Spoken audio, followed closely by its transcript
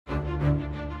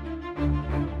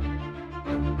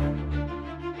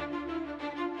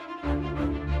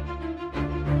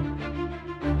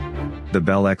The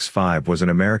Bell X-5 was an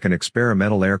American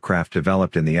experimental aircraft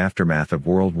developed in the aftermath of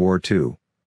World War II.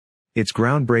 Its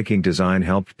groundbreaking design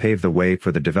helped pave the way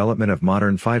for the development of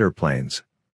modern fighter planes.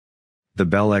 The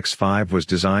Bell X-5 was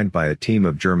designed by a team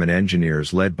of German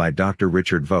engineers led by Dr.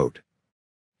 Richard Vogt.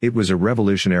 It was a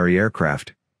revolutionary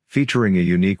aircraft, featuring a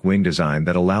unique wing design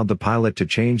that allowed the pilot to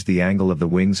change the angle of the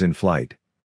wings in flight.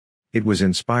 It was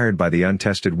inspired by the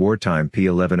untested wartime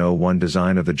P-1101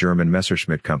 design of the German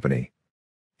Messerschmitt Company.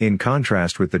 In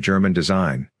contrast with the German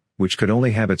design, which could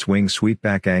only have its wing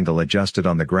sweepback angle adjusted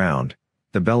on the ground,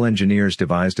 the Bell engineers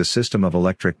devised a system of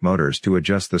electric motors to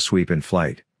adjust the sweep in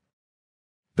flight.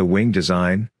 The wing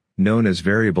design, known as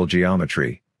variable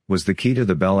geometry, was the key to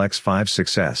the Bell X-5's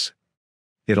success.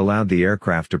 It allowed the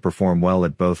aircraft to perform well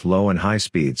at both low and high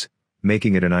speeds,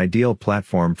 making it an ideal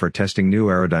platform for testing new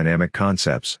aerodynamic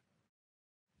concepts.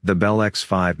 The Bell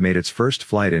X-5 made its first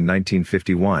flight in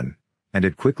 1951, and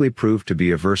it quickly proved to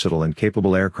be a versatile and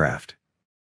capable aircraft.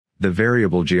 The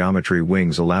variable geometry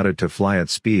wings allowed it to fly at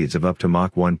speeds of up to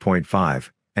Mach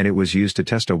 1.5, and it was used to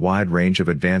test a wide range of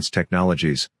advanced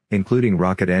technologies, including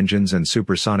rocket engines and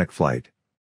supersonic flight.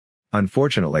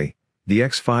 Unfortunately, the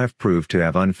X-5 proved to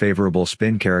have unfavorable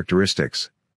spin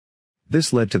characteristics.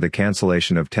 This led to the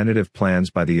cancellation of tentative plans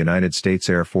by the United States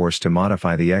Air Force to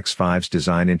modify the X-5's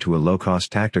design into a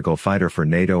low-cost tactical fighter for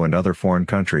NATO and other foreign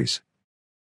countries.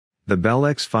 The Bell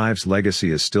X-5's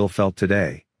legacy is still felt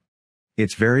today.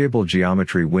 Its variable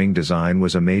geometry wing design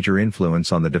was a major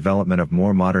influence on the development of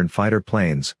more modern fighter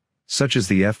planes, such as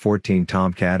the F-14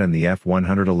 Tomcat and the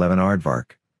F-111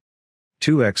 Aardvark.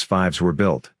 2 X-5s were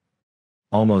built.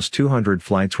 Almost 200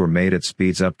 flights were made at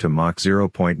speeds up to Mach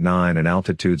 0.9 and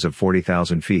altitudes of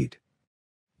 40,000 feet.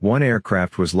 One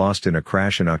aircraft was lost in a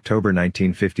crash in October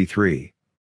 1953.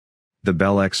 The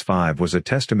Bell X-5 was a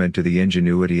testament to the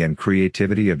ingenuity and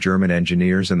creativity of German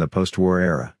engineers in the post-war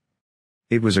era.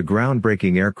 It was a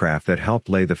groundbreaking aircraft that helped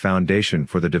lay the foundation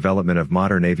for the development of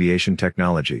modern aviation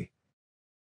technology.